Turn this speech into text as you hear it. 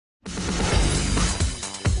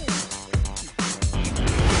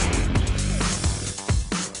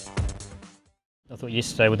thought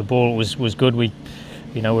yesterday with the ball was good. We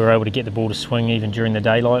were able to get the ball to swing even during the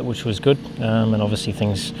daylight, which was good. And obviously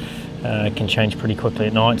things can change pretty quickly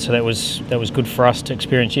at night, so that was good for us to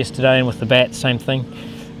experience yesterday. And with the bat, same thing.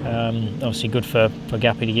 Obviously good for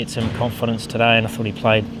Guppy to get some confidence today, and I thought he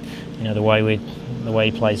played, the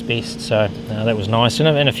way he plays best. So that was nice,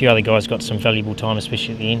 and a few other guys got some valuable time,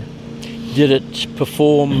 especially at the end. Did it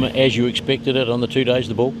perform as you expected it on the 2 days,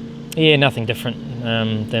 the ball? Yeah, nothing different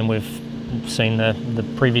than we've seen the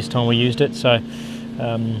previous time we used it. So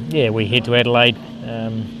yeah, we head to Adelaide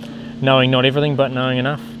knowing not everything, but knowing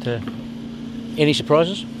enough to. Any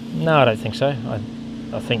surprises? No, I don't think so.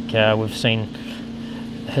 I think we've seen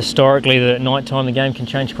historically that at night time the game can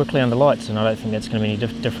change quickly under lights, and I don't think that's going to be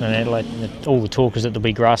any different in Adelaide. All the talk is that there'll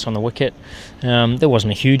be grass on the wicket. There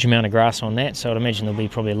wasn't a huge amount of grass on that, so I'd imagine there'll be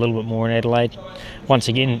probably a little bit more in Adelaide. Once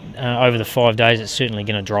again, over the 5 days it's certainly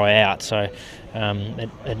going to dry out, so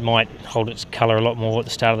it might hold its colour a lot more at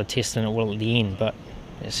the start of the test than it will at the end, but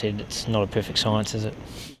as I said, it's not a perfect science, is it?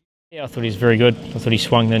 Yeah, I thought he was very good. I thought he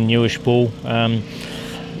swung the newish ball.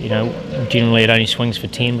 Generally it only swings for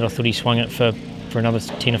 10, but I thought he swung it for another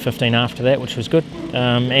 10 or 15 after that, which was good.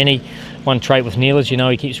 And one trait with Neil is,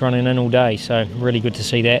 he keeps running in all day, so really good to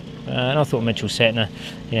see that. And I thought Mitchell Satner,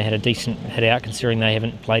 had a decent hit out considering they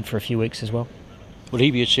haven't played for a few weeks as well. Would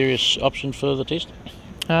he be a serious option for the test?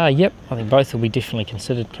 Yep, I think both will be definitely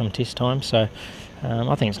considered come test time. So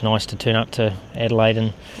I think it's nice to turn up to Adelaide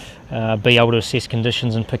and be able to assess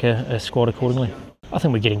conditions and pick a squad accordingly. I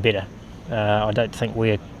think we're getting better. I don't think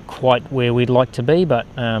we're quite where we'd like to be, but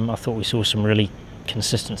I thought we saw some really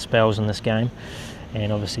consistent spells in this game,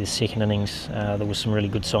 and obviously the second innings there was some really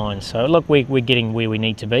good signs. So look, we're getting where we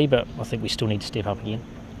need to be, but I think we still need to step up again.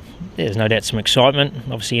 There's no doubt some excitement,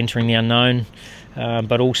 obviously entering the unknown,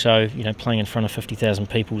 but also playing in front of 50,000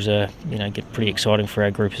 people is get pretty exciting for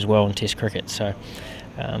our group as well in Test cricket. So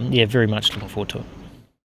yeah, very much looking forward to it.